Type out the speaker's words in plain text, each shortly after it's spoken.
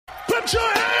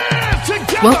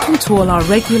Welcome to all our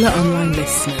regular online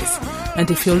listeners,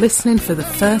 and if you're listening for the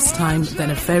first time,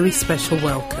 then a very special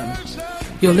welcome.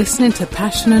 You're listening to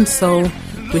Passion and Soul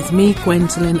with me,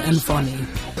 Gwendolyn and Vonnie,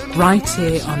 right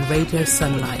here on Radio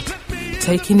Sunlight,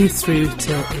 taking you through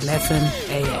till 11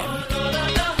 a.m.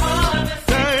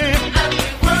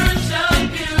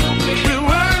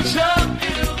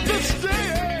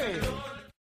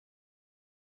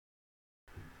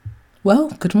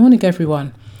 Well, good morning,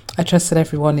 everyone. I trust that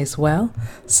everyone is well.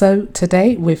 So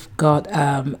today we've got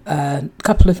a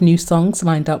couple of new songs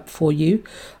lined up for you.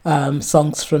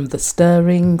 Songs from The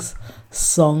Stirrings,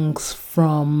 songs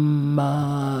from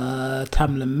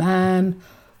Tamla Man,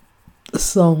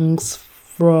 songs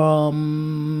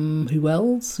from who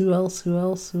else?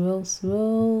 Noza,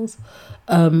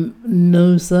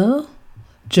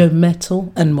 Joe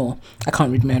Metal, and more. I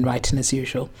can't read my own writing as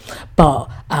usual. But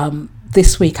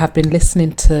this week I've been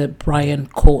listening to Brian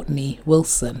Courtney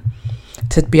Wilson.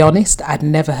 To be honest, I'd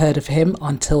never heard of him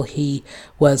until he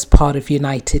was part of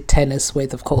United Tenors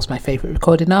with, of course, my favourite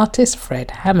recording artist,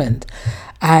 Fred Hammond.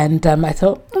 And I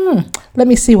thought, let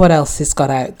me see what else he's got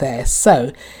out there.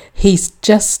 So he's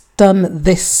just done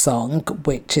this song,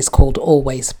 which is called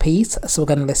Always Peace. So we're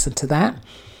going to listen to that.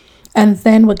 And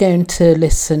then we're going to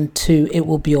listen to It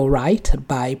Will Be Alright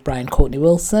by Brian Courtney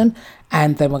Wilson.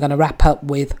 And then we're going to wrap up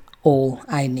with All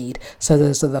I Need. So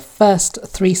those are the first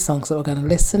three songs that we're going to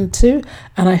listen to.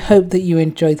 And I hope that you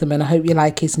enjoy them. And I hope you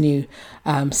like his new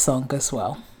song as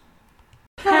well.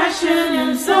 Passion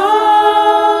and soul.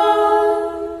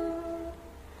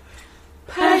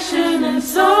 Passion and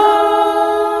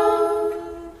soul.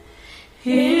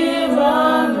 Here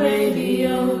on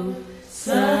Radio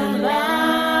Sunlight.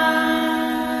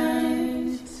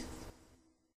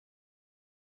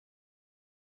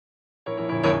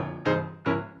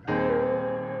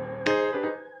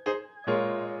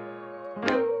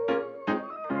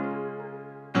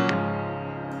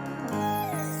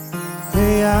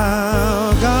 May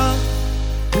our God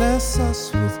bless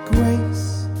us with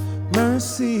grace,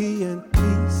 mercy, and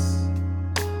peace.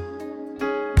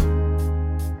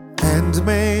 And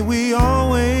may we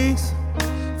always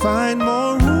find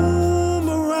more room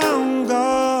around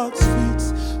God's feet,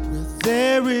 where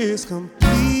there is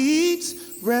complete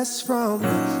rest from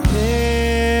the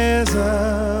cares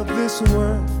of this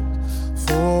world.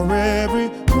 For every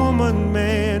woman,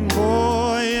 man,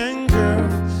 boy, and girl,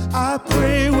 I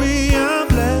pray we are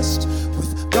blessed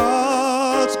with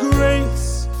God's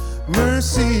grace,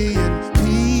 mercy, and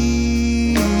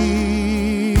peace.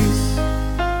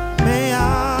 May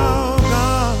our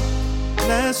God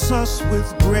bless us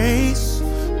with grace,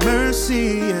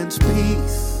 mercy, and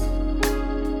peace.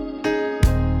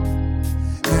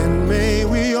 And may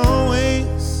we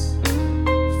always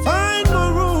find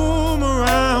more room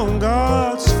around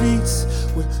God's feet,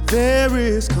 where there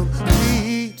is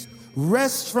complete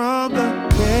rest from the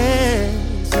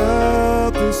cares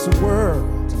of this world.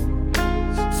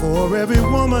 For every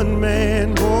woman,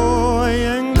 man, boy,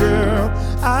 and girl,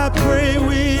 I pray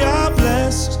we are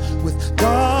blessed with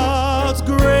God's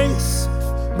grace,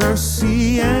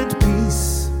 mercy, and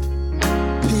peace.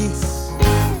 Peace,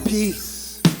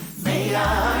 peace. May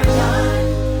our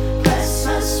God bless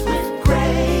us with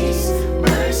grace,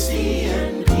 mercy,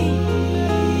 and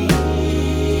peace.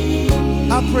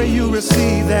 I pray you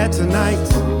receive that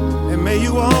tonight, and may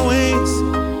you always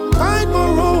find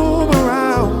more room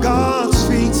around God's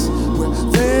feet, where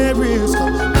there is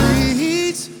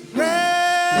complete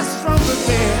rest from the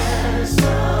cares.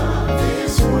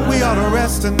 We ought to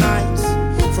rest tonight.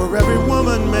 For every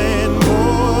woman, man,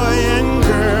 boy, and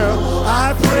girl,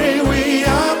 I pray we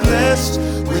are blessed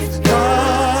with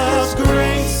God's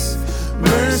grace,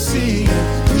 mercy,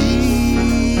 and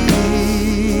peace.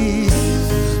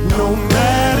 No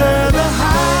matter the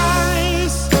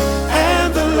highs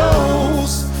and the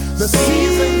lows, the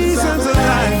seasons of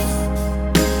life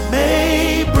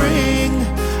may bring,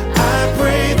 I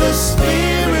pray the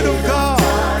Spirit of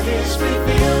God is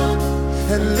revealed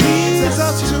and leads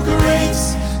us to great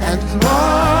and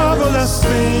marvelous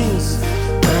things,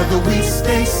 whether we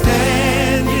stay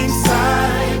standing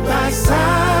side by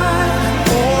side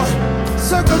or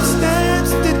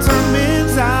circumstance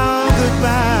determines our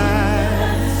goodbye.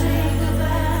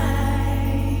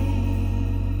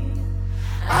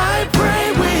 I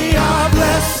pray we are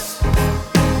blessed,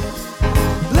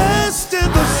 blessed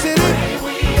in the city,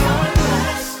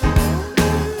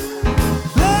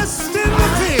 blessed in the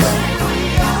field.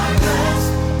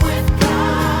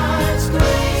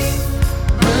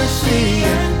 Mercy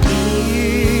and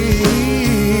peace.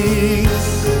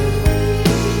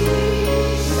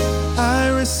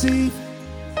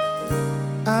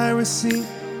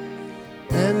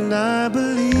 and I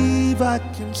believe I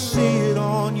can see it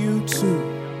on you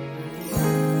too.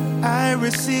 I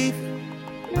receive it,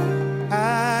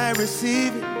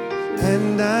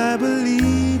 and I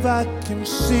believe I can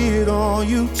see it on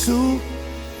you too.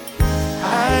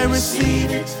 I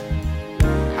receive it,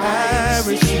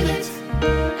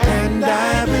 and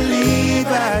I believe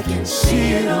I can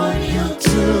see it on you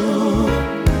too.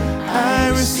 I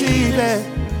receive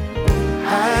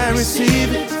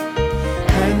it,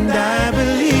 and I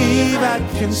believe I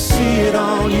can see it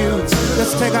on you.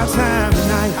 Let's take our time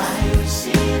tonight,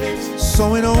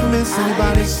 so we don't miss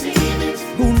anybody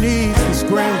who needs His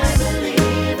grace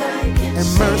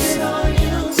and mercy.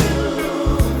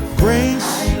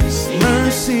 Grace,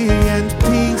 mercy, and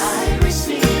peace.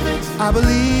 I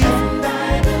believe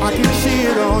I can see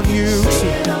it on you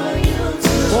too.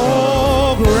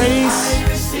 Oh,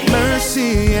 grace,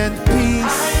 mercy, and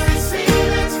peace.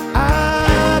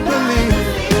 I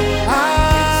believe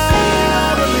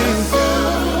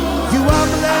you are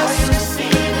blessed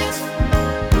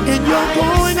in your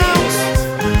going out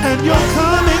and your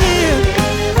coming in.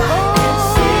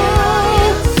 Oh,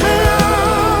 may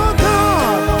our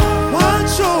God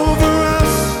watch over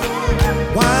us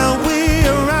while we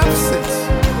are absent,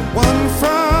 one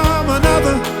from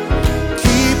another,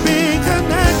 keeping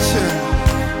connection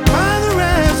by the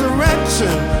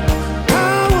resurrection.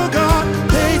 Our God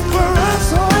paid for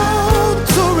us all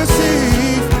to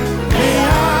receive. May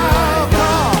our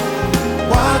God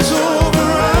watch over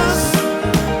us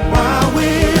while we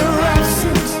are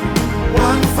absent,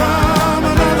 one from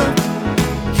another,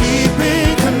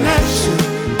 keeping connection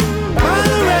by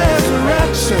the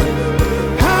resurrection.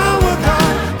 Our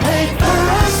God paid for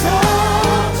us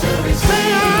all to receive.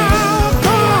 May our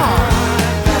God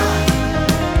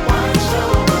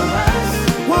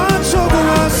watch over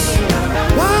us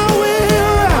while we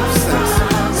are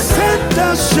absent. Send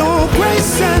us your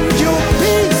grace and your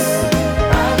peace.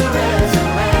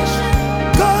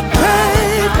 God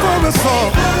paid for us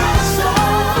all.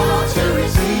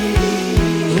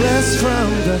 Rest from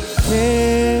the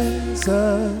cares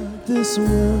of this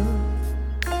world.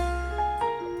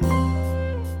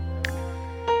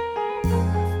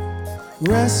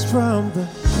 Rest from the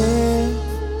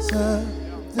cares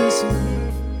of this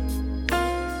world.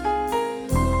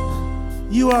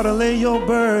 You ought to lay your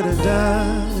burden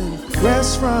down and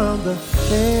rest from the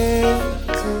cares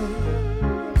of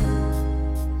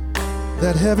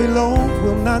that heavy load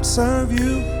will not serve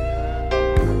you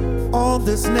on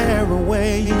this narrow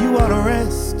way. You ought to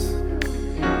rest.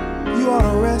 You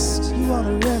ought to rest. You ought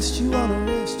to rest. You ought to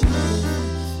rest. You ought to rest.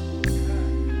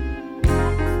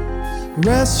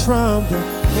 Rest from the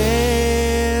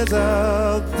cares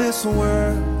of this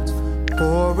world.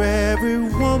 For every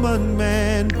woman,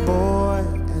 man, boy,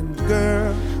 and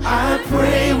girl, I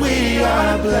pray we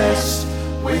are blessed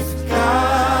with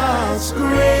God's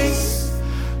grace,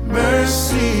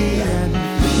 mercy, and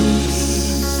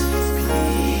peace.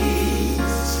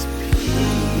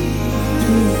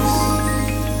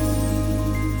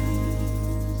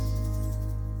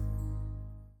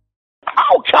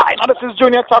 Okay, now this is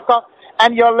Junior Tucker,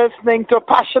 and you're listening to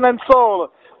Passion and Soul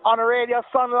on Radio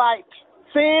Sunlight.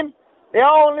 See? The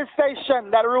only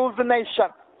station that rules the nation.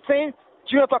 See?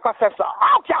 Junior Tucker says so.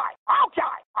 Okay.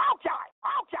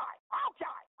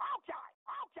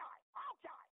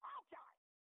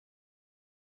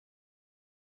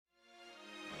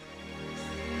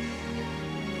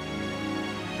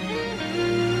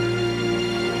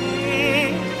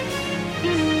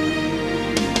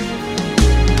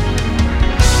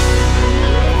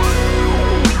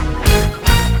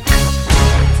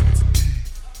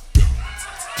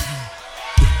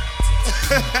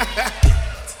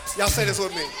 Y'all say this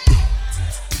with me.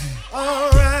 All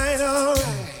right.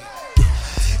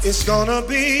 It's gonna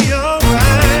be all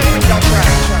right. Y'all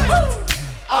try.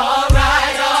 All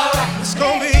right.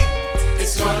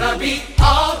 It's gonna be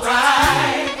all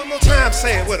right. One more time,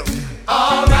 say it with them.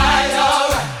 All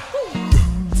right.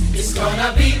 It's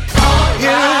gonna be all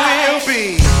right. It will be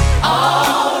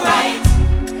All right.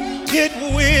 It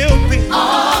will be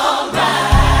All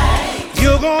right.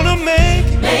 You're gonna make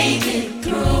it. Make it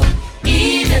through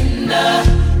even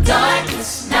the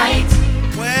darkest night.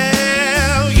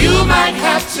 Well, You might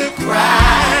have to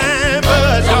cry,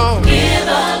 but don't give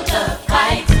up the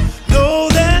fight. know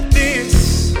that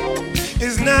this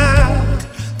is not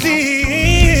the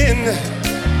end.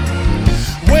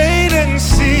 Wait and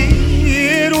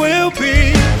see, it will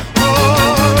be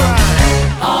all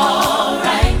right. All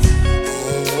right.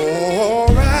 All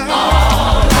right.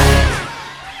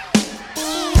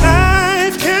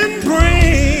 Life can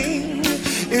bring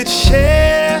its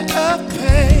share of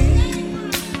pain,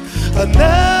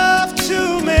 enough to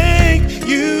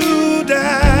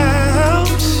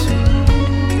doubts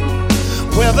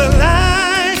whether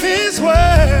life is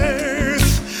worth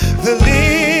the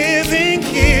living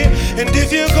here, and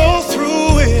if you go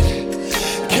through it,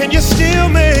 can you still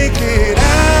make it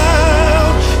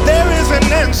out? There is an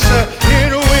answer.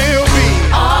 It will be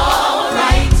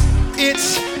alright. It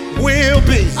will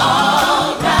be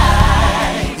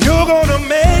Alright. You're gonna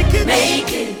make it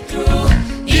through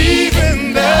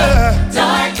even the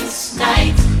darkest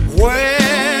night.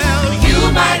 well, you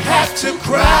might have to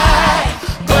cry,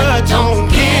 but don't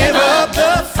give up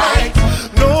the fight.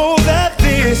 Know that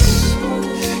this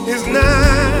is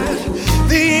not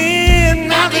the end,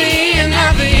 not the end,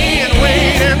 not the end.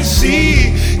 Wait and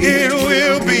see, it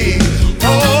will be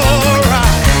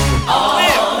alright.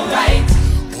 Alright.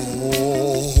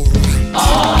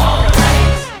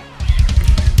 Alright.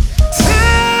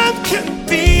 Time can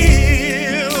be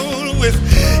filled with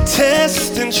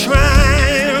tests and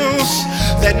trials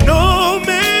that no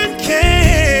man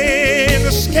can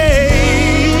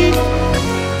escape.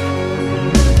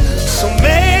 So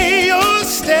may your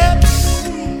steps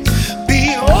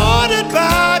be ordered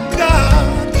by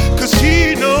God, 'cause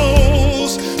He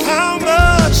knows how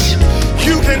much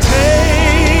you can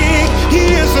take. He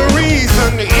is the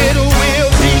reason it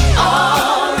will be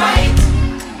Alright.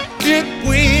 It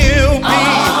will be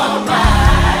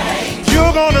Alright.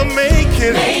 You're gonna make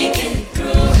it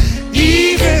through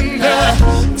even the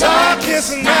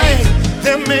darkest night.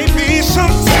 There may be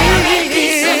some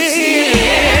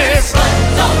tears, but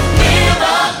don't give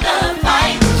up the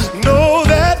fight. know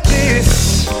that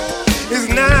this is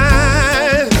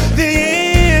not the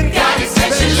end. God is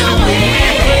touching the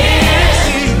wind.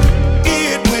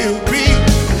 It will be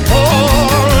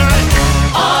alright.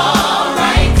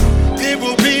 Alright. It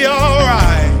will be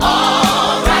alright.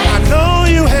 Alright. I know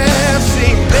you have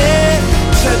seen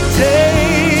better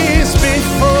days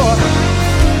before,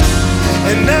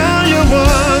 and now you're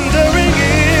wondering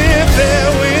if there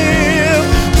will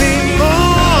be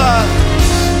more.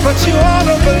 But you ought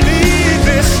to believe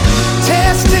this.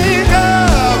 Testing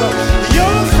of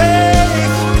your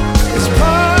faith is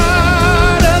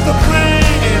part of the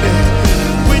plan.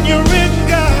 When you're in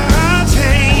God's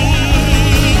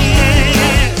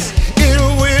hands, it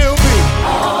will be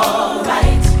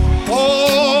Alright.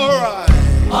 alright.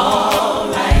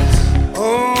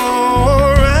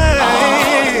 Alright.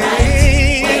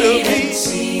 Alright. It'll Wait be, and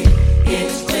see.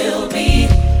 It will be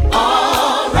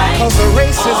alright. 'cause the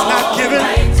race is not given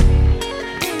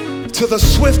to the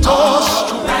swift or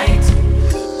strong, Alright.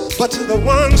 but to the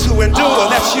ones who endure.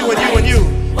 That's you and you and you.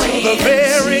 To the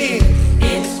very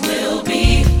It will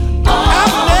be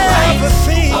I've never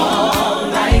seen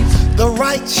alright. the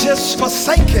righteous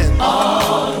forsaken,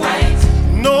 Alright.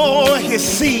 nor his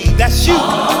seed. That's you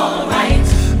Alright.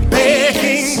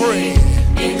 begging bread.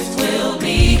 It will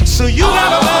be So you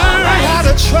gotta learn how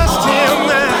to trust him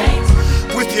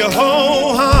with your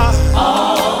whole heart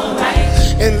alright.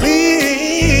 and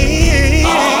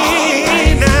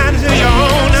lean not to your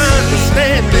own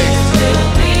understanding. It will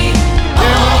be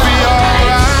It will be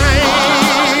alright.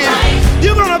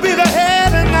 You're gonna be the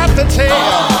head and not the tail.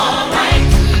 alright.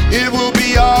 It will be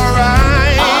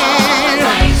alright.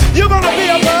 You're gonna be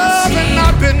above and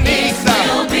not beneath. It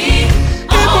will be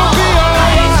It will be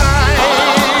alright.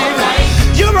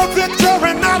 You're a victor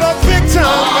and not a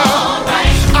victim.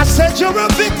 I said you're a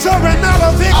victor and not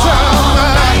a victim.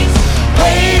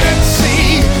 Wait and see.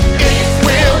 It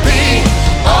will be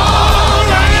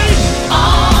alright.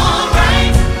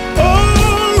 alright.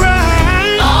 Alright.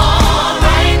 Alright.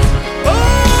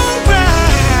 Alright.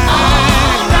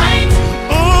 Alright.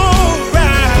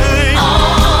 Alright.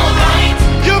 Alright.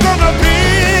 You're gonna be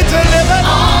delivered.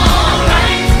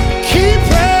 Alright. Keep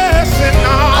pressing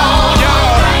on,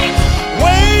 y'all.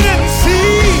 Wait and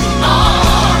see.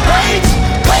 Wait,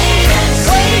 Wait and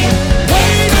see.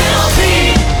 wait and see.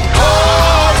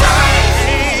 Alright.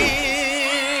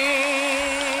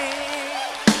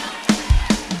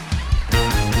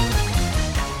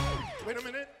 Wait a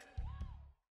minute.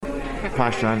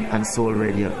 Passion and Soul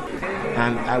Radio.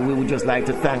 And we would just like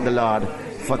to thank the Lord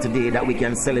for today that we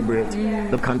can celebrate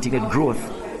the continued growth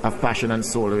of Passion and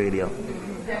Soul Radio.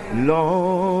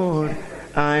 Lord,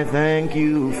 I thank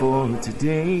you for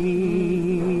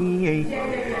today.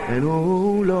 And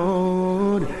oh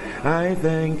Lord, I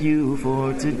thank you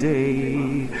for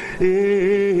today.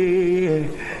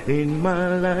 In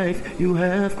my life you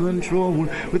have control.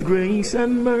 With grace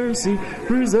and mercy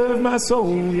preserve my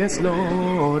soul. Yes,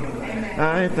 Lord,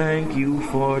 I thank you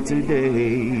for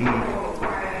today.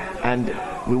 And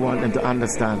we want them to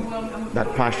understand that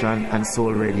Passion and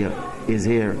Soul Radio is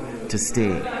here to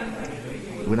stay.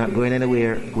 We're not going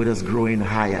anywhere. We're just growing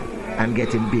higher and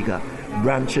getting bigger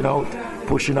branching out,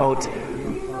 pushing out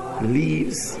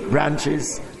leaves,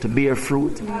 branches to bear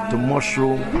fruit, to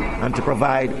mushroom, and to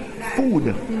provide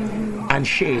food and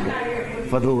shade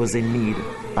for those in need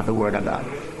of the word of God.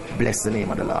 Bless the name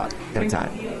of the Lord. Every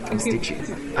time. And stitch it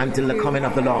until the coming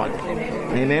of the Lord.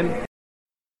 Amen.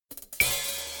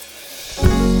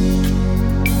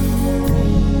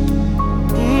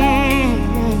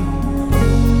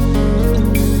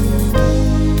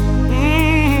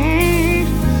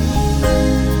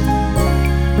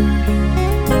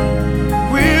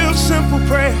 Real simple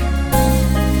prayer.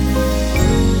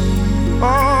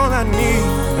 All I need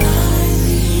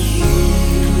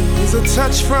is a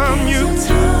touch from you.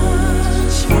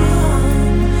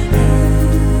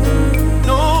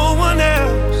 No one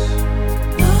else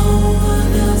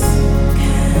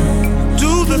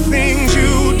do the things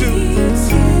you do.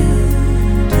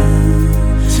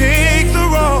 Take the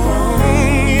wrong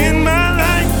in my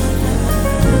life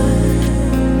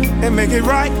and make it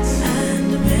right.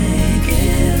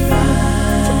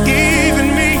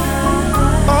 Forgiving me.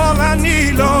 All I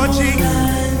need, Lord Jesus,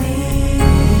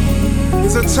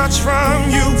 is a touch from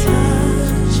you,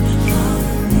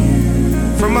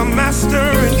 from my Master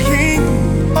and King.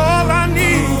 All I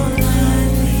need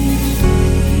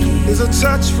is a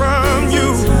touch from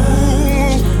you.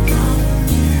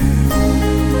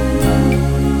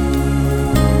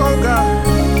 Oh God,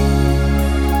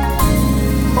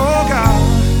 oh God,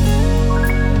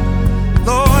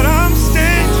 Lord, I'm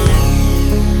standing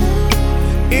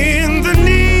in the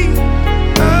need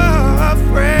of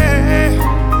prayer.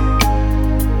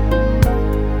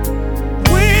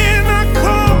 When I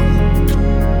call,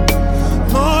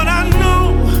 Lord, I know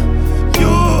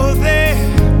you're there.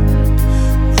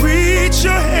 Reach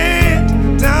your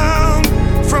hand down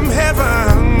from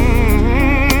heaven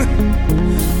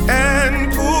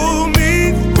and pull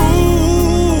me through.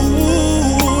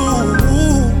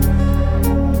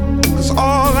 'Cause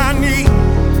all I need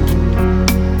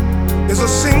is a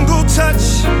single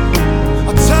touch,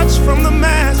 a touch from the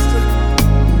Master.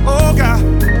 Oh God,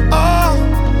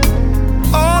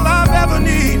 all I've ever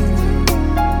needed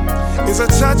is a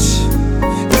touch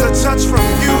from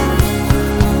you.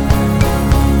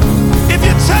 If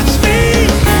you touch me,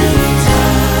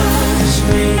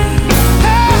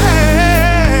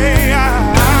 hey,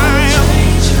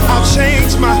 I'll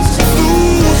change my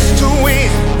lose to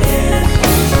win.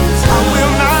 I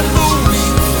will not lose.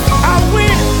 I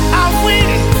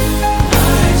win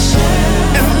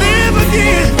and live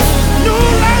again. New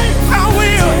life I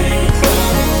will.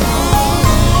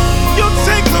 You'll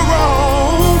take the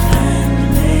wrong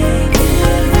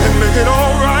and make it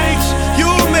all right.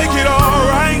 You'll make it all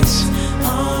right.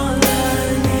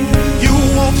 You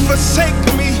won't forsake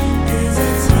me.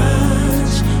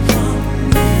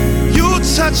 You'll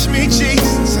touch me,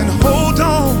 Jesus, and hold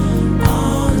on.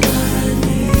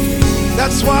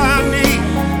 That's why I need.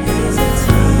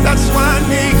 That's why I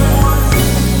need.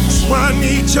 That's why I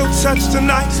need your touch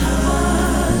tonight.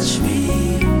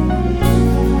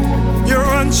 Your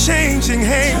unchanging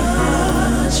hand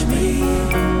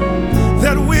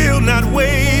that will not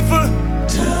waver.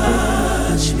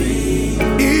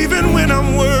 Even when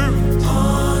I'm weary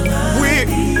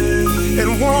and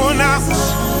worn out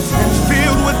and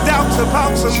filled with doubts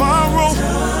about tomorrow.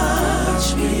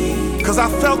 'Cause I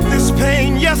felt this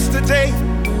pain yesterday.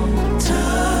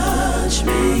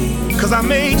 'Cause I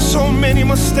made so many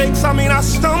mistakes. I mean, I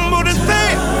stumbled and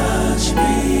fell.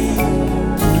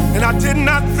 And I did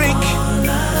not think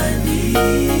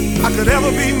I could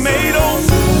ever be made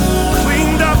over,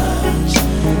 cleaned up.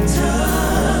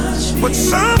 But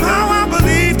somehow I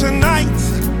believe tonight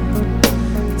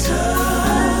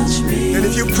that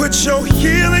if you put your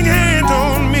healing hand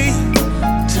on me,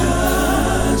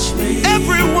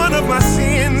 every one of my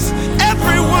sins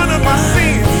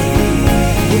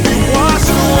will be washed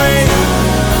away.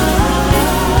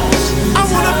 I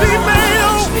wanna be made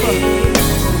over.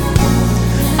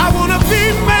 I wanna be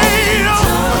made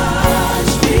over.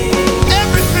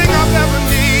 Everything I've ever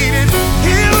needed,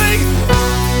 healing,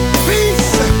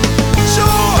 peace,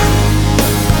 joy,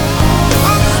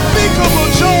 unspeakable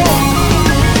joy.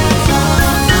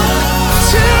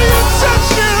 Till you touch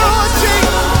me, Lord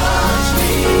Jesus.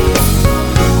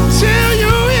 Till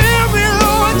you hear me,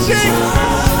 Lord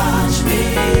Jesus.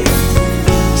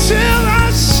 Till I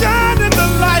shine in the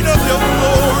light of your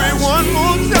glory one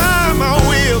more time. I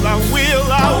will.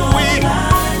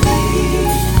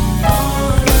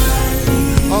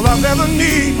 All I've ever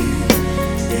need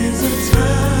is a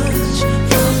touch from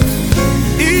you.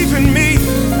 Even me,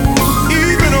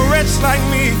 even a wretch like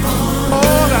me.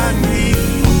 All I need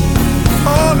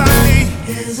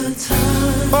is a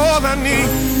touch. All I need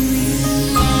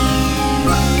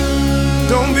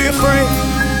Don't be afraid.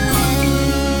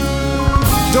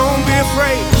 Don't be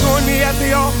afraid. Join me at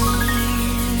the altar.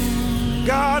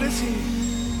 God is here.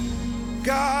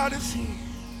 God is here.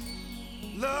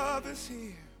 Love is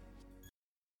here.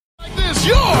 Like this,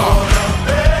 you're the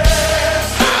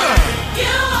best. You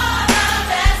are the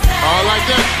best. All like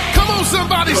that. Come on,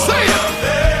 somebody say it.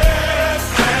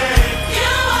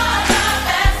 You are the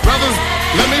best. Brothers,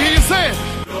 let me hear you say it.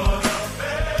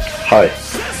 Hi,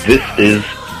 this is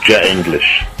Jet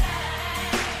English.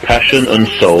 Passion and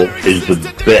Soul is the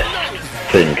best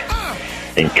thing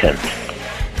in Kent.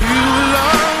 You will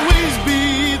always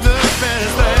be the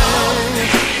best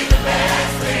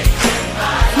thing.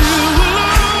 You will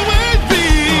always be.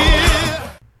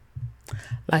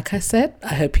 Like I said,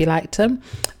 I hope you liked them.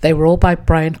 They were all by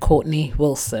Brian Courtney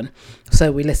Wilson.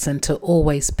 So we listened to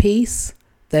Always Peace,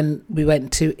 then we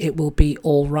went to It Will Be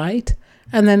All Right,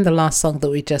 and then the last song that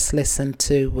we just listened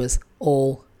to was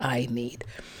All I Need.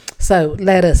 So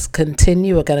let us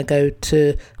continue. We're going to go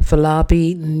to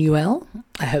Falabi Newell.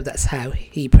 I hope that's how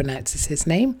he pronounces his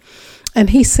name.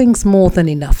 And he sings More Than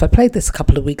Enough. I played this a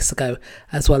couple of weeks ago,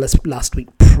 as well as last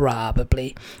week,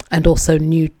 probably. And also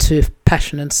new to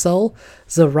Passion and Soul,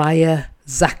 Zariah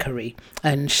Zachary.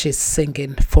 And she's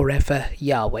singing Forever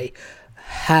Yahweh.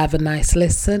 Have a nice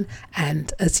listen.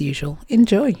 And as usual,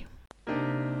 enjoy.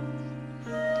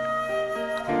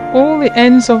 All the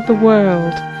ends of the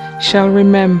world shall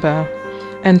remember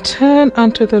and turn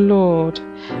unto the Lord,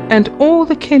 and all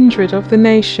the kindred of the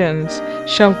nations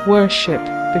shall worship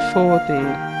before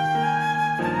thee.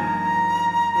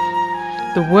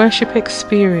 The worship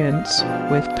experience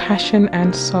with Passion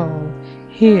and Soul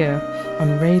here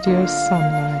on Radio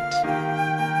Sunlight.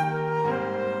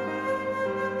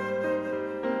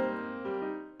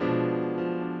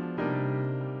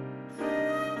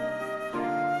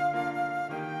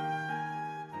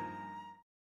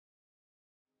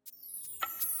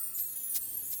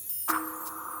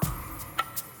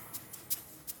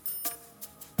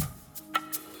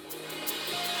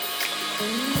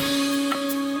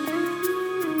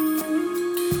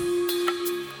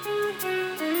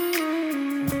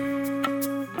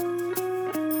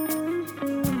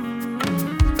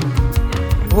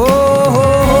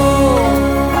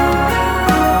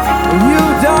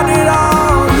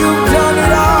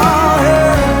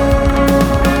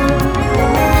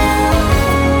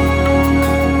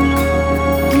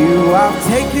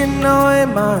 Taking away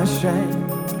my shame,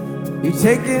 you've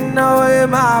taken away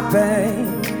my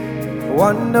pain.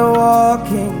 Wonder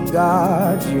walking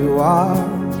God you are.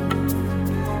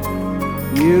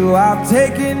 You have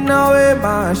taken away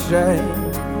my shame,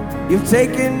 you've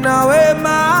taken away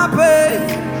my pain.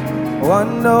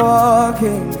 Wonder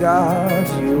walking God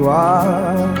you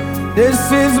are.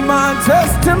 This is my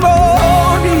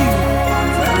testimony.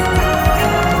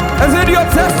 Is it your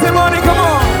testimony? Come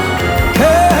on.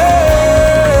 Hey.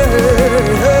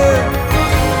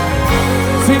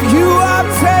 See, you have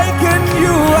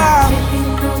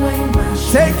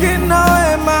taken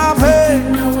away my pain.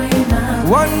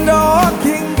 Wonder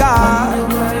walking God.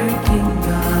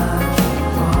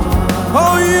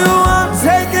 Oh, you have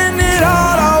taken it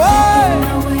all away.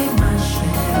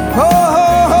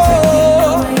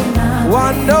 Oh,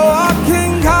 wonder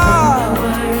walking God.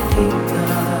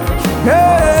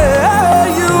 Yeah,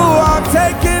 you are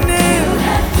taking it,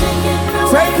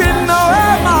 taking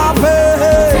away my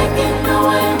pain.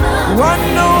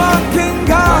 Wonder walking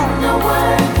God.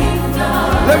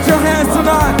 Lift your hands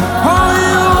tonight. Oh,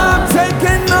 you have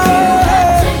taken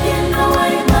away,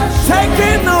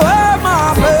 taking away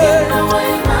my pain.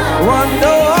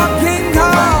 Wonder walking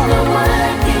God.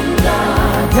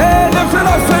 Yeah, lift it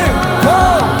up, sing.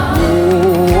 Oh,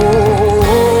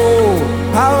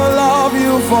 I will love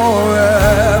you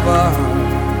forever.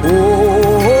 Oh,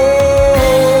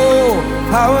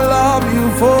 I will love you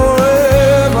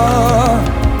forever.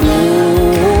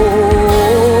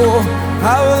 Oh, I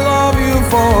will love you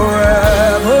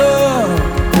forever.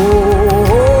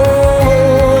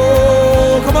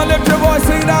 Oh, come on, lift your voice,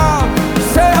 sing now.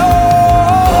 Say,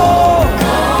 oh,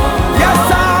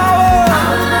 yes, I will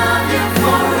love you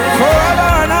forever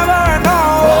and ever and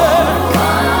ever.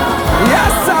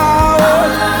 Yes, I will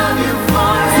love you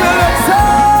till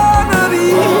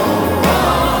eternity.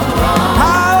 I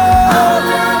will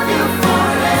love you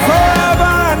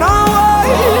forever and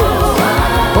always.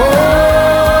 Oh,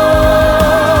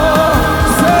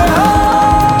 say, oh,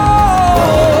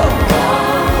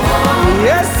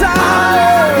 yes, I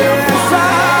will, yes, I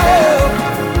will.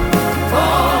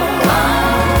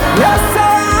 Yes, I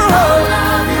will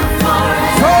love you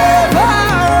forever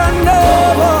and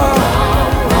ever.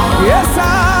 Yes, I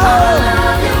will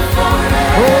love you forever.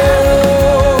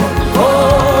 Oh, oh,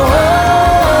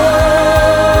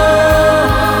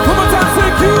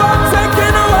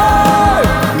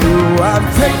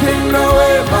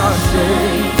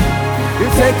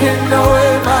 taking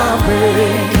away my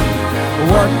pain.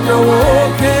 Wonder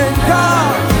walking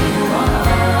God,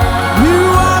 you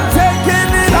are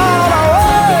taking it all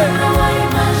away,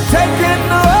 taking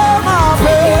away my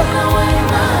pain.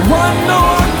 Wonder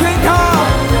walking God,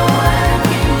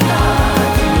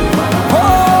 oh,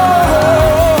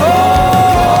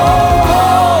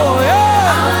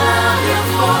 yeah.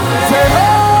 Say,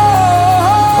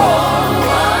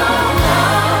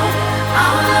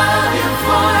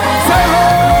 say,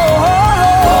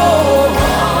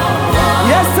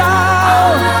 yes,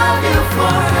 I'll love you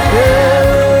forever.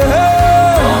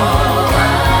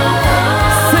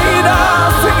 Sing it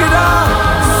out, sing it out.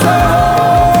 Say,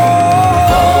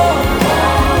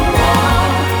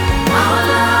 I'll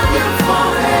love you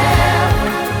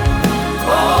forever.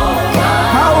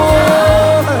 I'll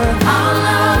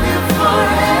love you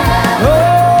forever.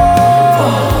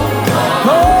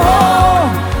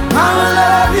 I'll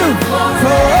love you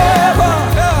forever.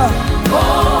 Yeah.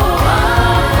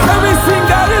 Can we sing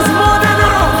that is more than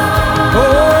enough? Oh,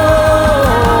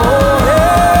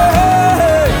 yeah.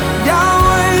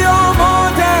 Yahweh, you're more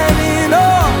than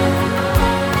enough.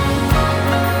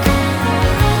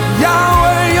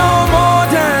 Yahweh, you're more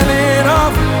than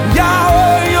enough.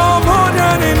 Yahweh, you're more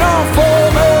than enough for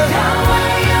me.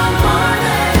 Yahweh, you're more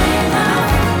than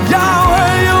enough.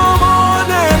 Yahweh, you're more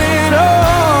than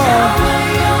enough.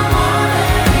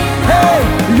 Hey,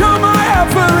 you're my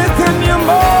everything. You're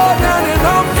more than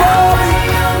enough for me.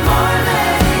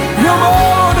 You're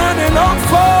more than enough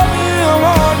for me. You're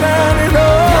more than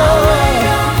enough.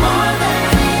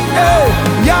 Hey,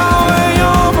 Yahweh,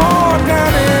 you're more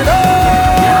than enough.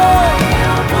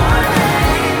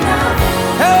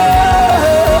 Hey,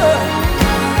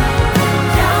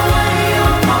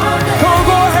 come on,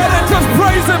 go ahead and just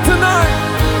praise him tonight.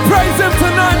 Praise him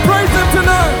tonight. Praise him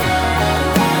tonight.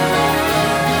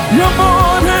 You're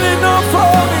more than enough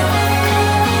for me.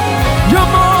 You're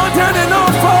more than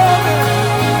enough for me.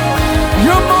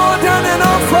 You're more than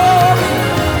enough for me.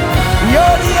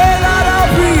 You're the air that I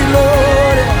breathe,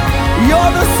 Lord.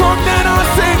 You're the song that I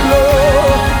sing,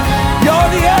 Lord. You're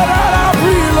the air that I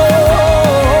breathe,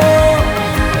 Lord.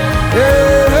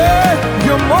 Yeah,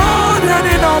 you're more than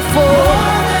enough for.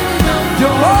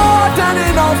 You're more than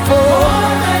enough for.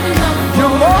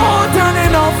 You're more than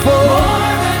enough for.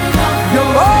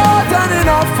 You're more than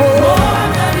enough for.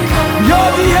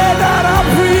 You're the air that I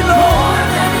breathe, Lord.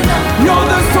 You're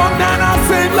the song that I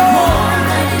sing, Lord.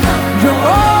 You're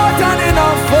more than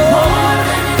enough for.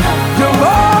 You're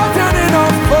more than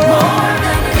enough for.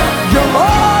 You're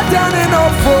more than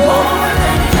enough for.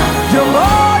 You're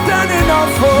more than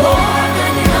enough for.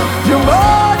 You're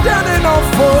more than enough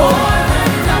for.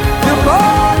 You're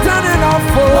more than enough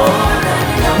for.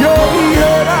 You're the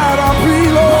air that I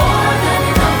breathe, Lord.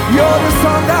 You're the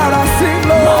song that I sing,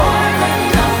 Lord.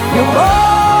 You're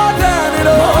more than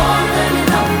enough.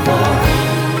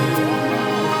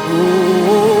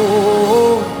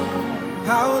 Oh,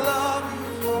 how I love you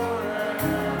forever.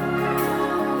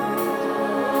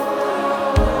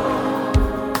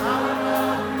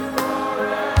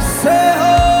 Say, oh,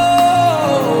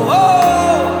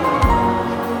 oh.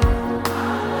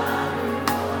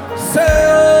 Say,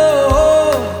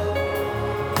 oh.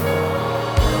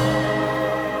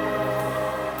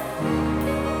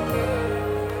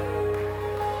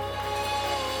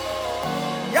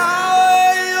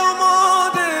 Yahweh, you're more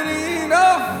than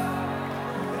enough.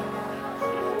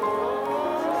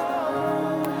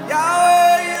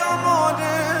 Yahweh, you're more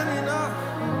than enough.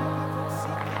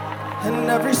 In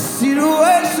every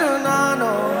situation I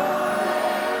know,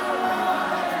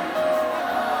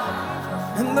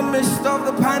 in the midst of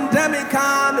the pandemic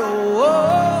I know,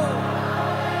 oh,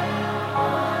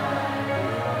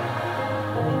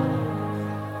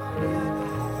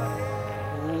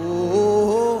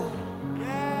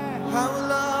 I will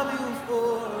love you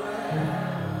forever.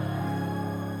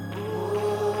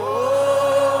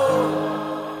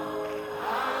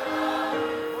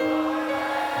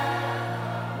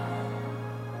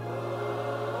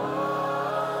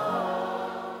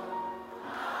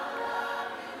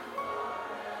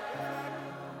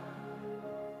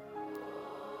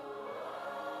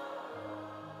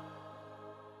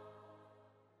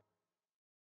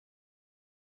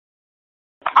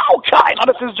 Okay, now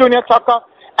this is Junior Tucker,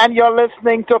 and you're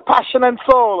listening to Passion and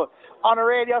Soul on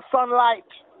Radio Sunlight.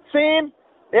 See?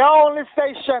 The only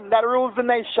station that rules the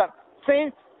nation.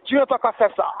 See? Junior Tucker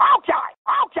says so. Okay,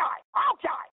 okay,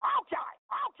 okay, okay,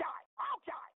 okay, okay,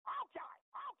 okay,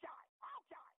 okay,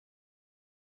 okay.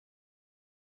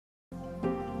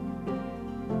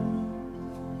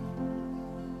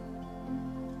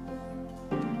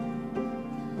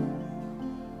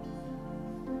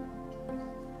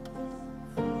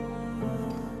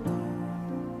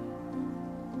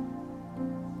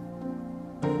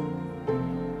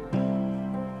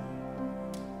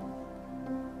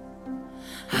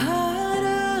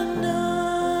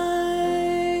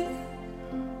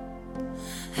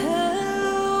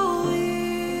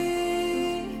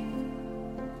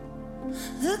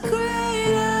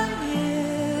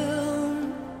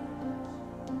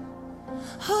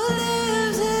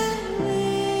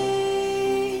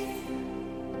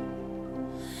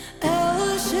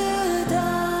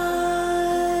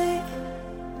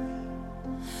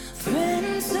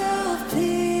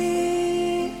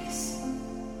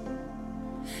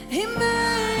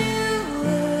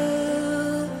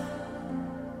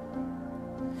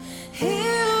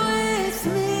 here with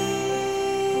me.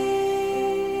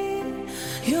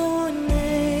 Your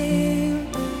name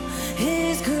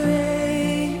is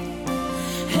great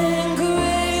and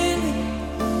greatly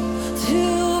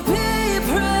to be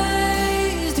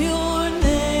praised. Your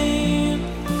name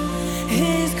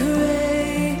is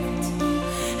great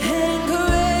and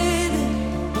greatly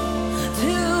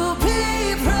to be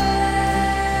praised.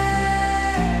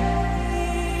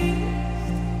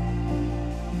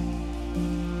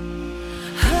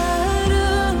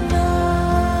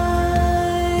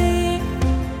 Adonai,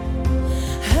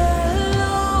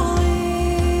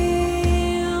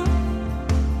 Elohim,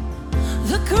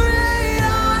 the great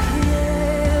I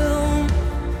am,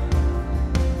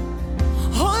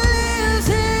 who lives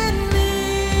in me.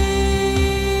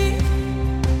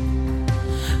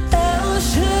 El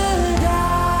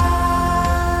Shaddai,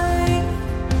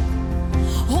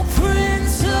 oh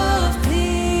Prince of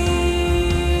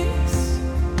Peace,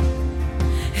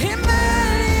 Emmanuel,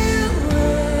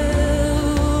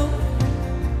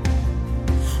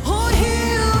 oh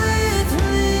here with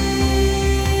me.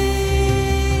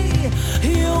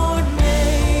 Your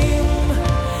name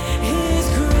is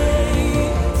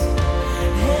great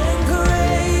and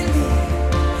greatly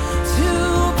to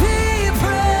be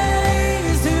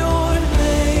praised. Your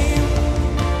name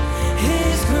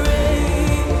is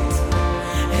great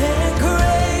and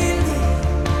greatly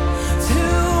to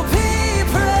be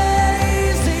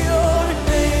praised. Your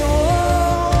name,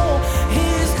 oh,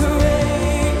 is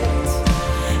great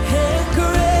and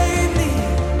greatly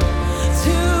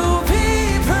to be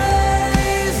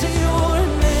praised. Your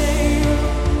name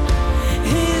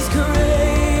is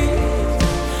great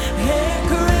and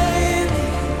greatly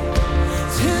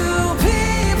to be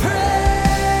praised.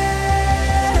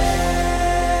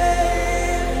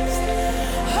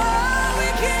 Oh, we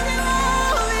give you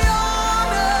all the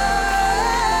honor.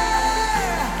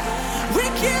 We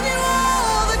give you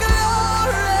all the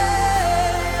glory.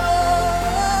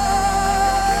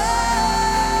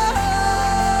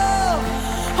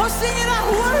 Oh, sing it out.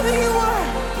 Worthy you were.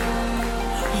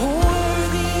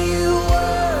 Worthy you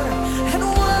were, and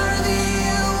worthy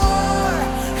you are,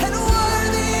 and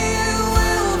worthy you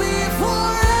will be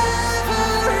forever,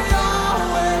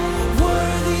 Yahweh.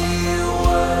 Worthy you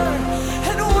were,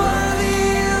 and worthy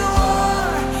you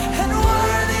are, and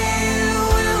worthy you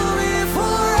will be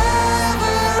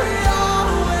forever,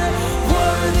 Yahweh.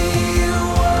 Worthy you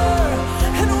were,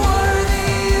 and worthy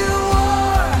you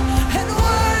are, and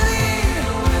worthy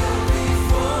you will be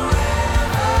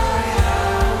forever,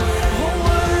 Yahweh.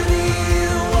 Worthy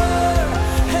you were,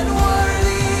 and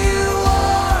worthy you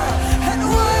are, and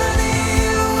worthy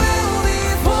you will be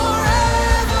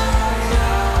forever,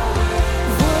 Yahweh.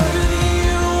 Worthy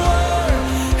you were,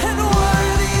 and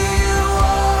worthy you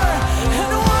are,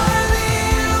 and worthy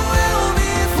you will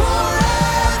be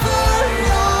forever,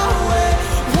 Yahweh.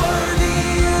 Worthy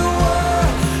you were,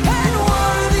 and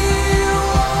worthy you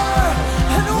are,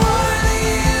 and worthy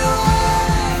you are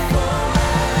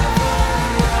forever,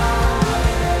 Yahweh.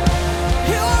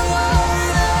 You are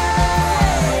worthy.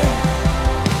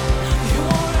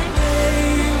 Your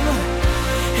name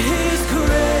is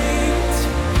great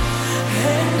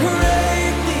and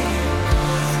greatly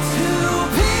to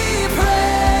be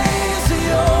praised.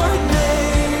 Your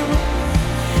name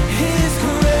is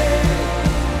great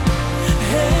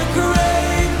and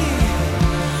greatly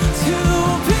to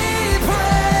be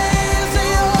praised.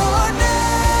 Your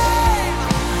name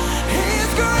is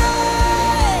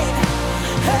great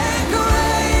and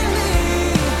greatly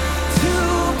to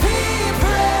be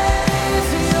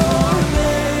praised. Your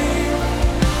name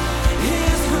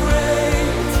is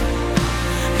great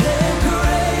and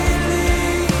greatly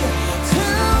to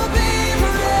be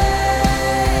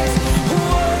praised.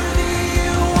 Worthy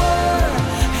you were,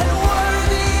 and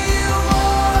worthy you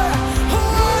are,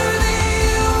 worthy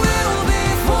you will be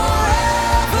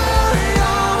forever,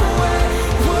 Yahweh.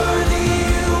 Worthy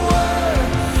you were,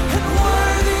 and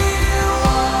worthy you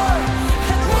are,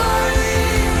 and worthy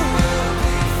you will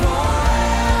be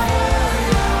forever,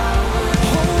 Yahweh.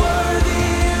 Worthy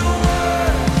you were,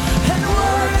 and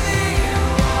worthy you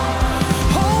are,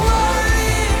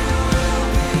 worthy you will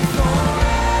be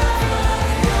forever,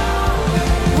 Yahweh.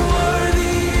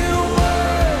 Worthy you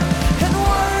were, and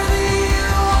worthy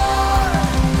you are,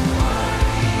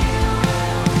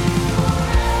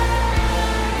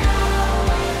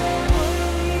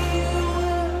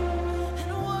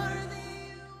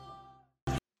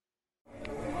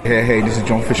 Hey, this is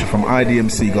John Fisher from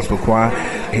IDMC Gospel Choir,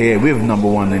 here with number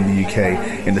one in the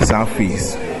UK, in the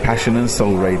Southeast, Passion and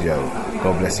Soul Radio.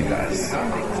 God bless you guys.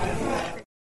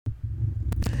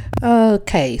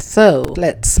 Okay, so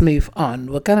let's move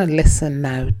on. We're going to listen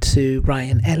now to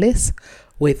Ryan Ellis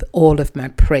with All of My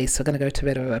Praise. So we're going to go to a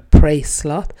bit of a praise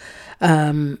slot.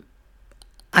 I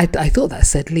thought that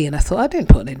said Lee, and I thought I didn't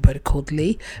put anybody called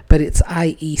Lee, but it's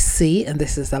IEC, and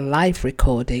this is a live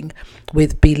recording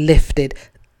with Be Lifted.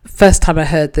 First time I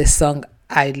heard this song,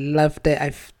 I loved it.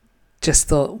 I've just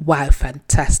thought, wow,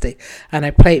 fantastic. And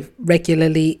I play it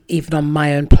regularly, even on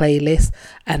my own playlist,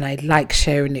 and I like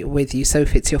sharing it with you. So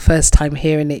if it's your first time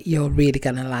hearing it, you're really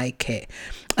going to like it.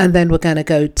 And then we're going to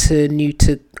go to new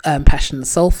to Passion and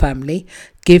Soul family,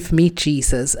 Give Me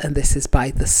Jesus, and this is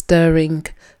by The Stirring,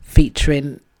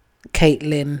 featuring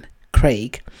Caitlin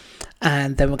Craig.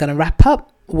 And then we're going to wrap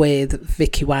up with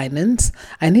Vicky Winans.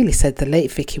 I nearly said the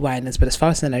late Vicky Winans, but as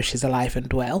far as I know, she's alive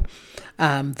and well.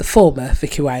 The former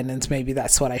Vicky Winans, maybe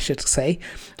that's what I should say,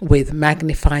 with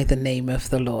Magnify the Name of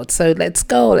the Lord. So let's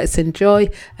go, let's enjoy,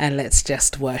 and let's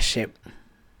just worship.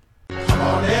 Come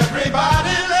on, everybody,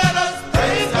 let us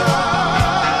praise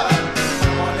God.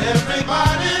 Come on,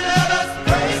 everybody, let us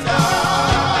praise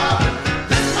God.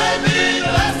 This may be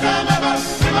the last time ever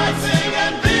we might sing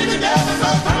and be together. So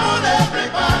come on,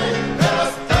 everybody, let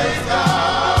us praise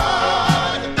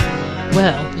God.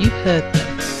 Well, you heard them.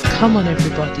 Come on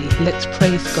everybody, let's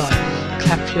praise God.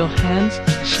 Clap your hands,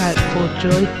 shout for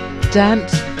joy,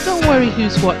 dance. Don't worry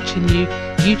who's watching you.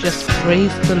 You just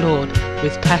praise the Lord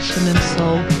with Passion and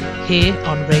Soul here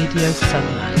on Radio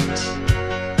Sunlight.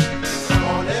 Come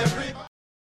on, everybody.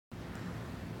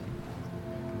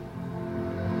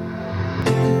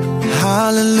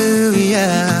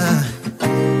 Hallelujah,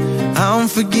 I'm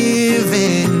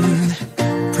forgiven.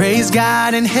 Praise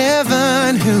God in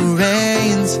heaven who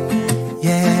reigns.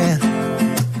 Yeah.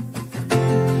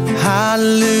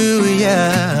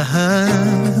 Hallelujah,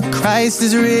 Christ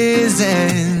is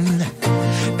risen.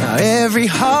 Now every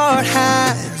heart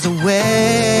has a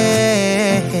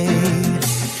way.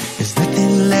 There's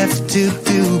nothing left to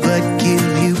do but give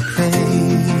you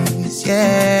praise.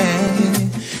 Yeah.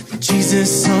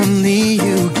 Jesus, only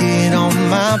you get all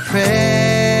my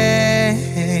praise.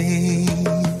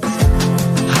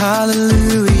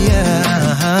 Hallelujah.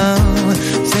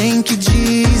 Thank you,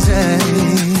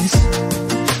 Jesus,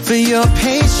 for your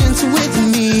patience with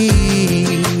me.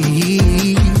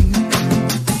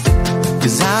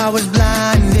 'Cause I was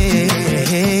blinded,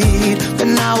 but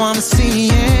now I'm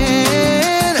seeing.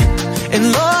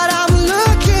 And Lord, I'm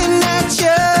looking at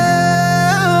you.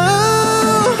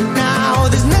 Now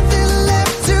there's nothing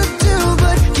left to do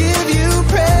but give you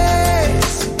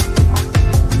praise.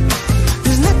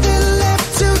 There's nothing left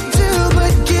to do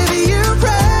but give you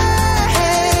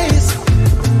praise.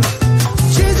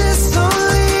 Jesus,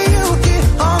 only you get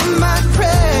all my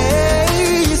praise.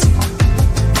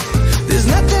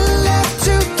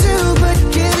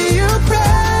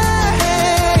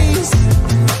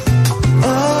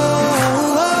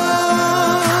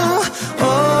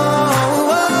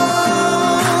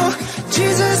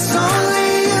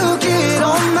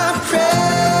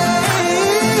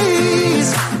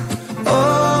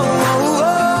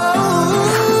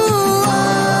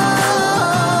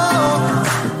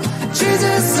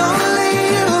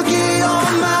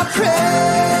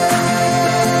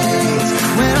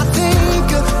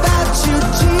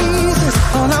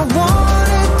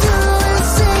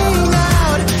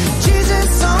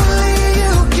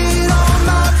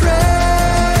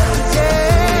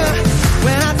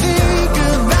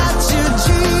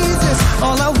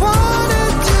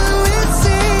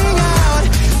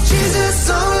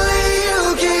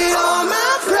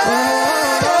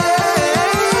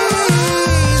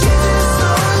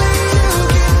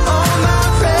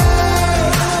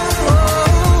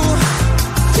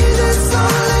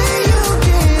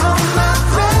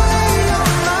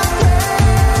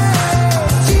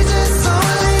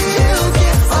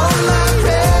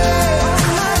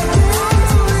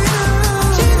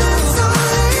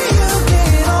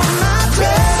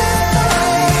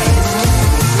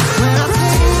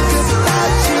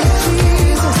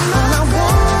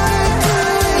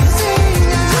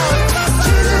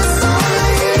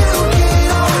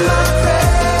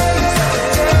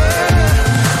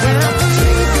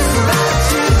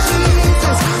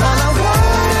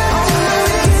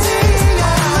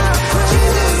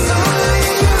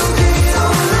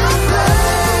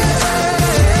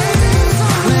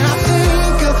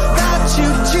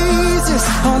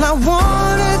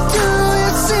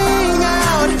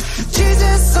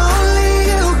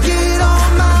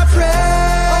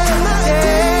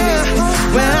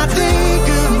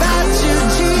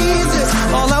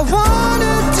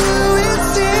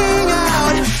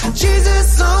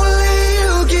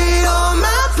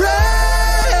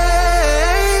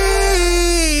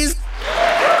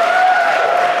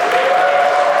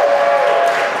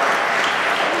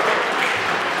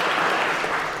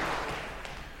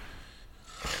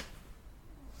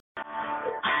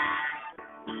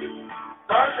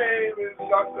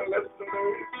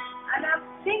 And I'm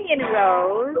singing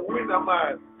Rose. The winner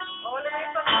man. All the way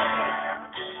from Jamaica.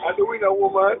 And the winner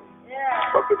woman.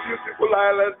 Yeah. From the beautiful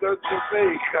island of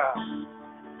Jamaica.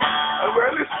 And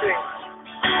we're listening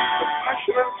to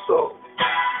Passion and Soul.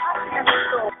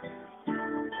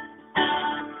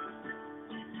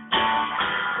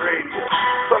 Radio.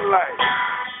 Sunlight.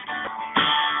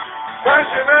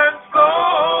 Passion and Soul.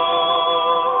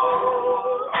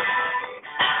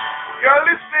 You're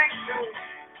listening to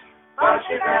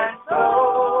Passion and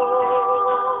Soul.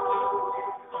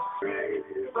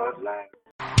 Radio Sunlight.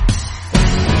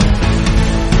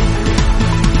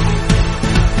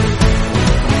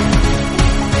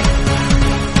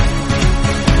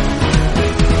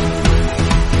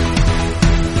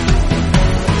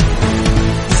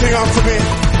 Sing out to me.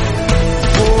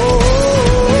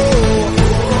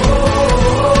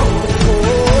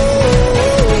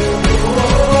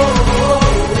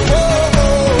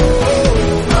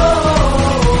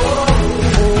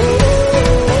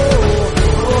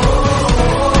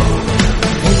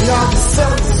 We are the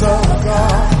sons of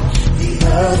God, the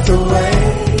earth away.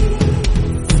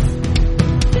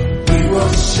 We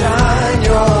will shine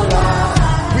your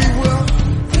light. We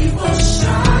will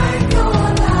shine your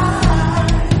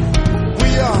light. We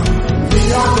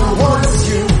are the ones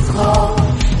you call.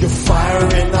 You're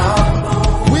firing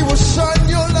up. We will shine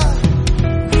your light.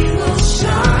 We will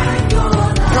shine your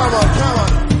light. Come on.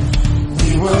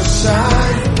 We will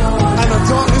shine. And the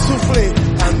darkness will flee.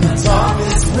 And the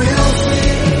darkness will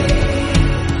flee.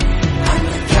 And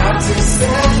the captives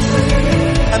set free.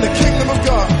 And the kingdom of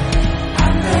God.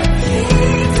 And the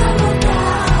kingdom of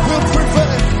God will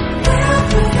prevail.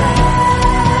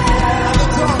 And the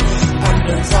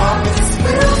darkness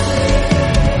will flee.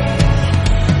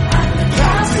 And the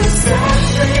captives set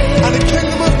free. And the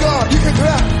kingdom of God. You can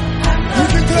clap. You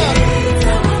can clap.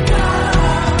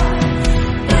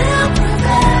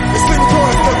 Let's sing the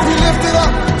chorus. Look, we lift it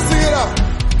up. Sing it up.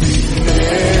 Be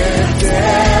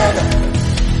lifted.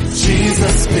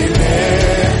 Jesus be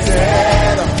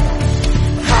lifted.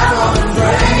 Have all the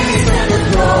praise and the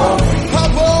glory.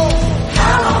 Have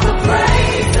all the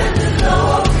praise and the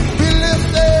glory. Be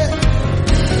lifted.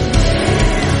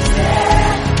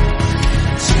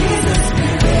 Jesus be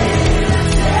lifted.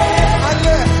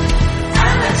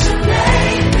 And let your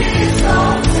name be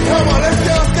exalted. Come on, let's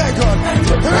get our stand God. And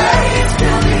your praise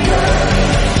fill the earth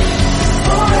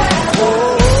forever.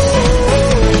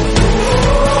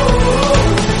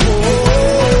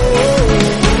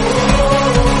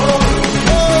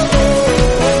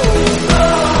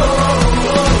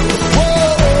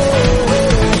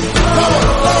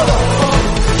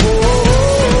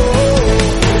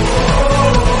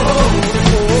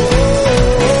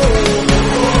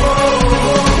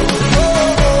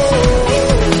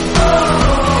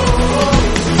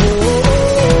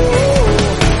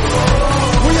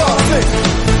 We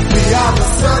are the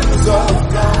sons of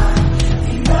God.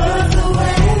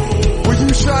 Will you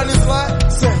shine His light?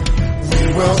 Say, we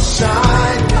will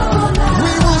shine.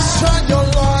 We will shine your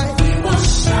light.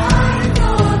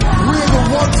 We're the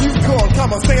ones you call.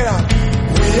 Come on, sing it out.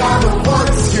 We are the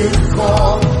ones you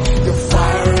call. You're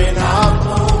firing up.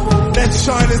 Let's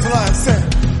shine His light. Say,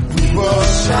 we will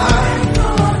shine.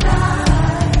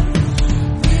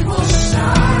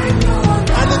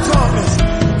 And the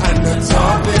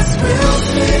darkness will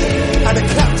flee. And the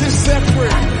captives set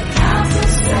free.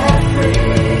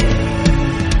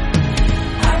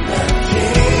 And the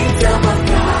kingdom of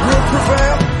God will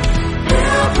prevail.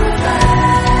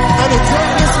 And the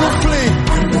darkness will flee.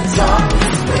 And the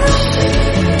darkness will flee.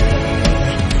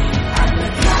 And the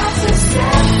captives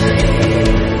set free.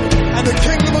 And the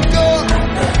kingdom of God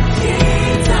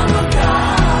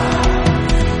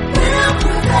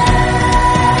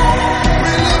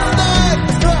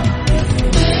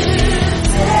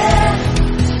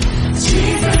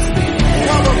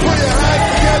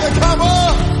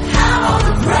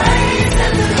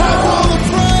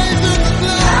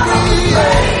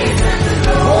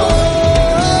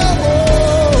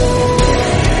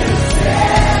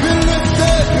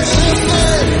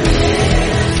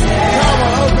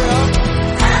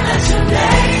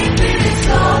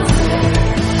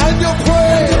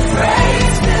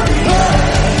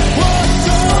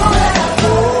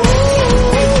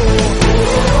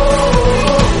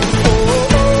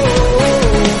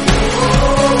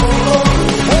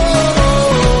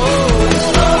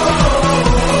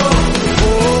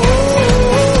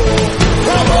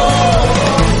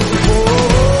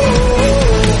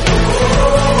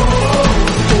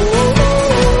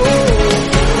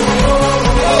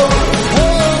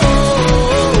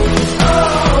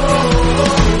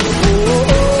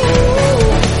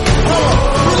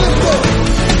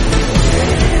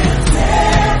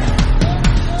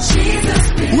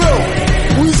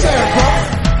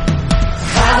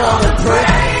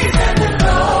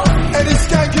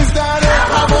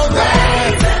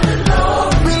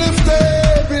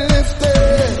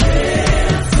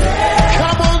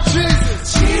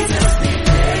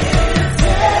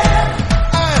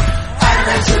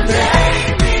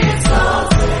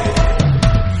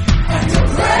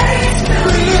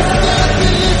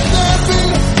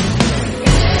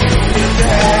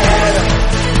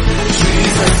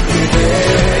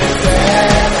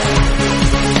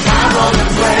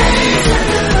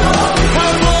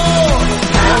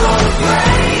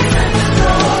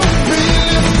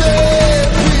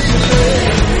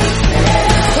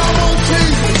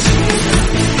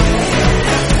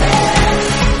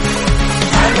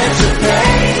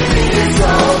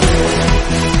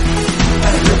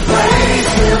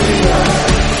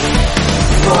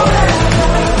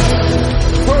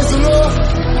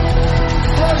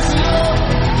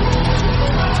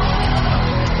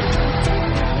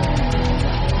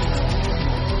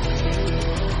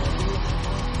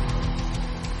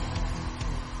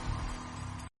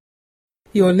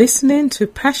You're listening to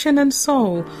Passion and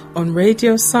Soul on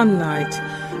Radio Sunlight.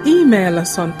 Email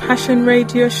us on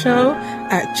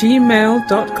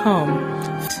passionradioshow@gmail.com.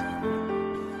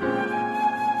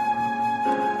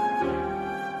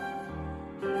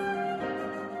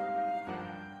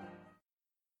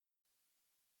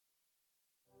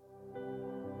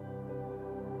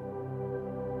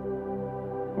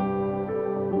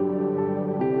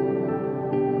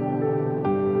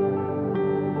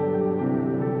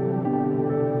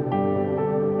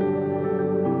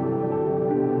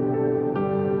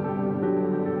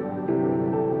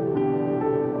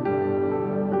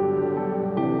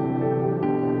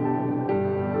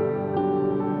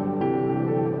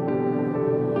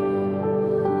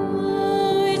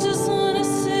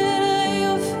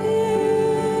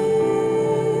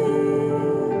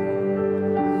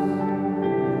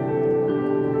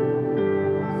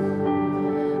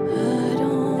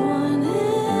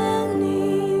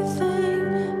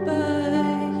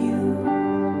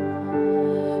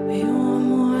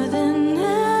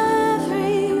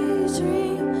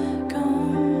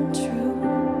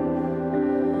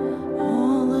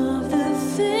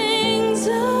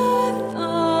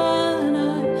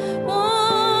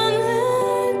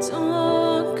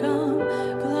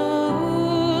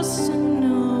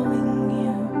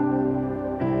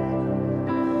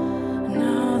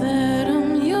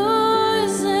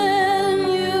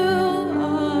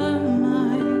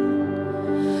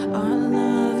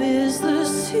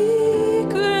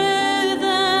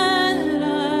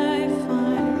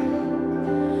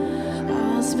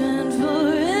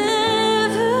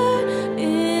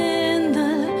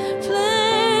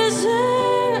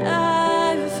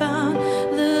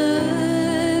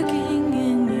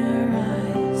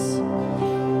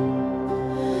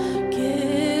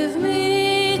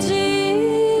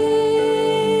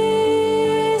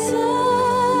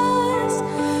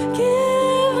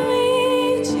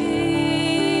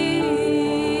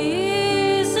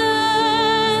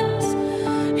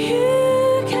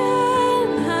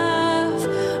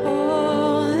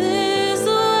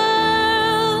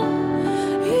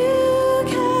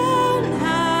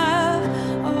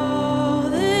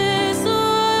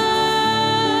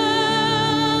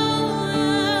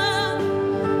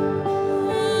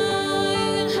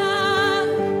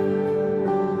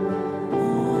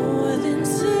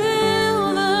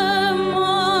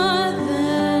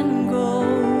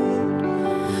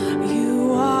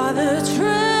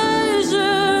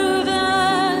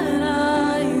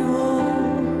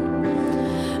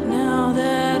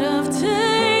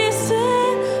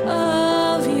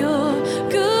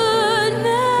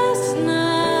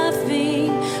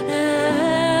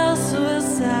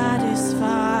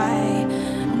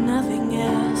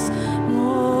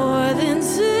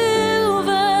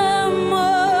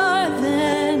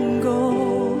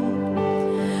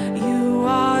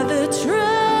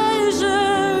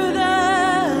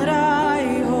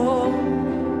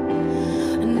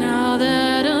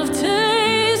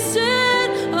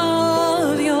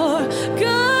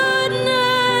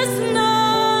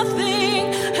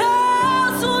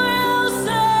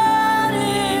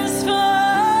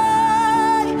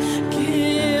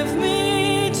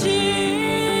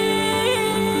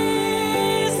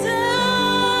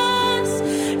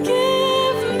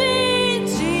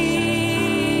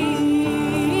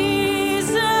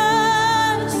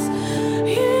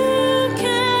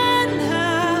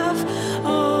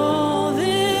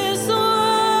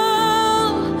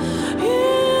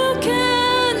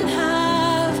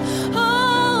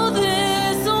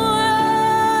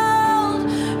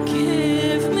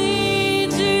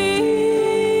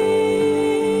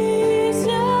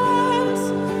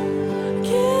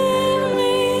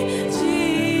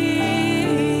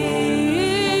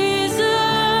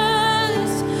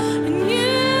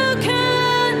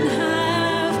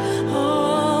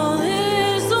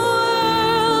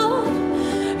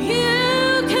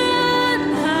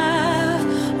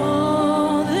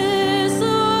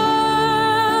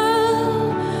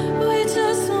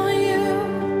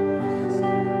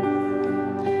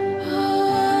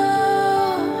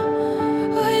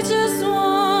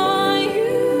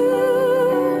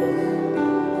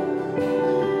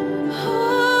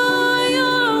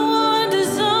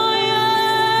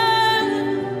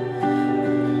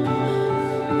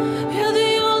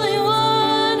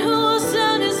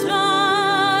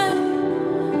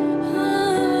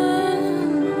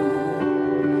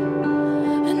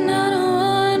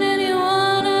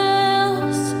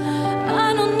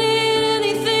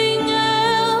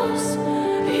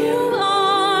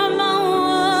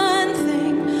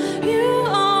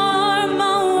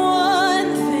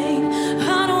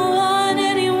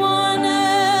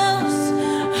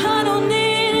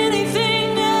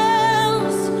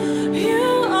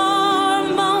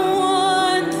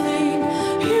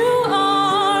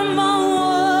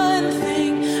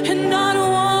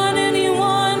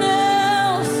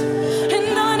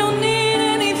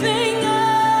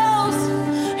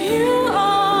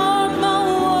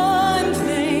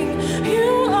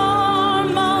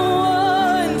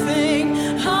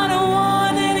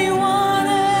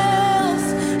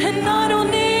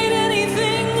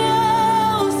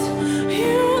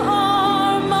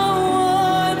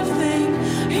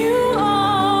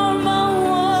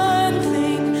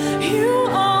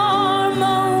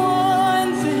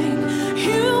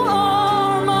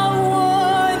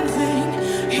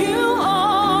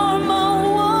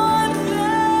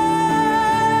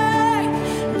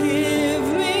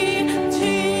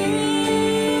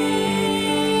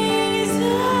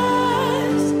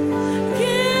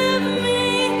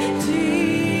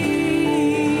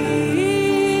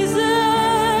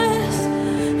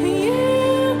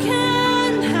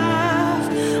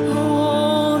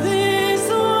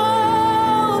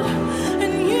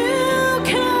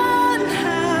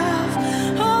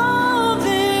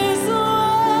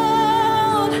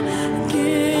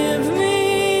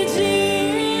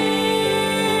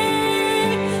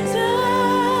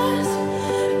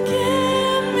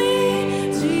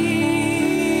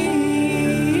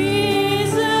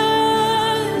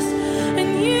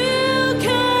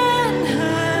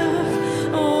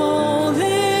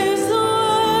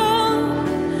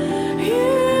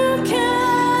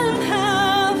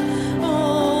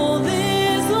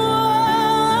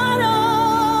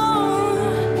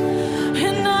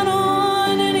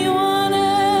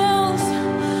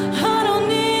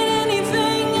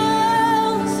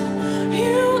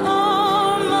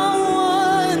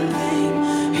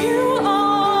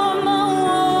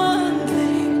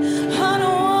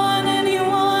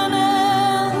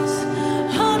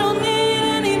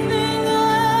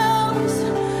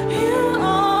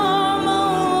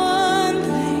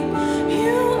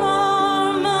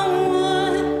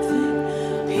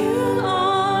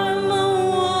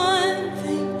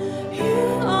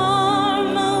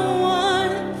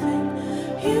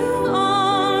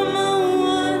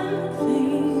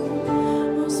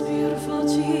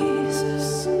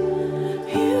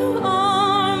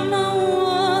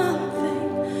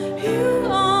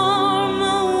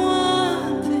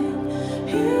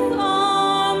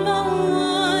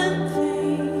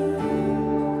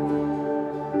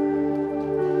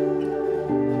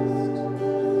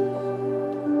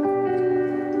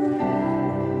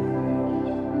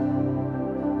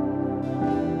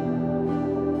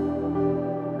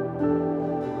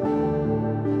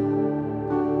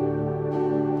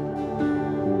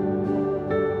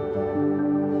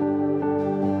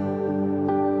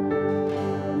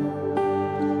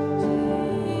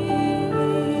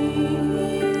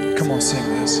 sing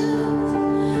this.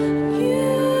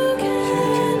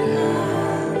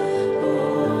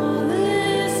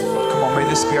 Come on, may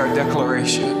this be our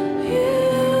declaration.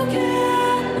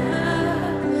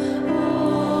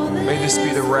 May this be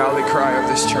the rally cry of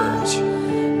this church.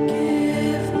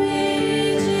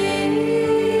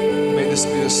 May this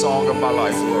be the song of my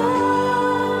life, Lord.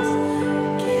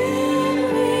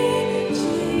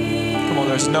 Come on,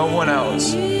 there's no one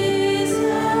else.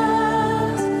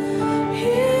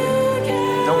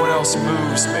 No one else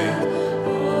moves me.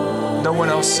 No one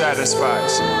else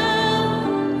satisfies.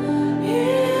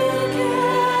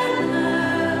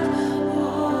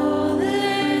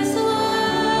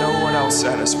 No one else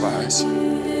satisfies.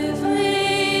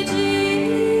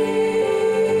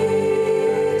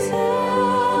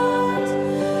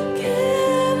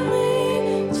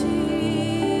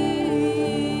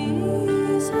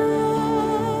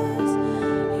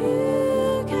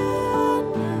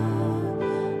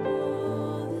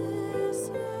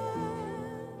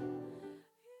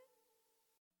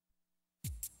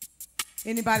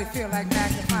 Anybody feel like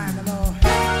magnifying the Lord?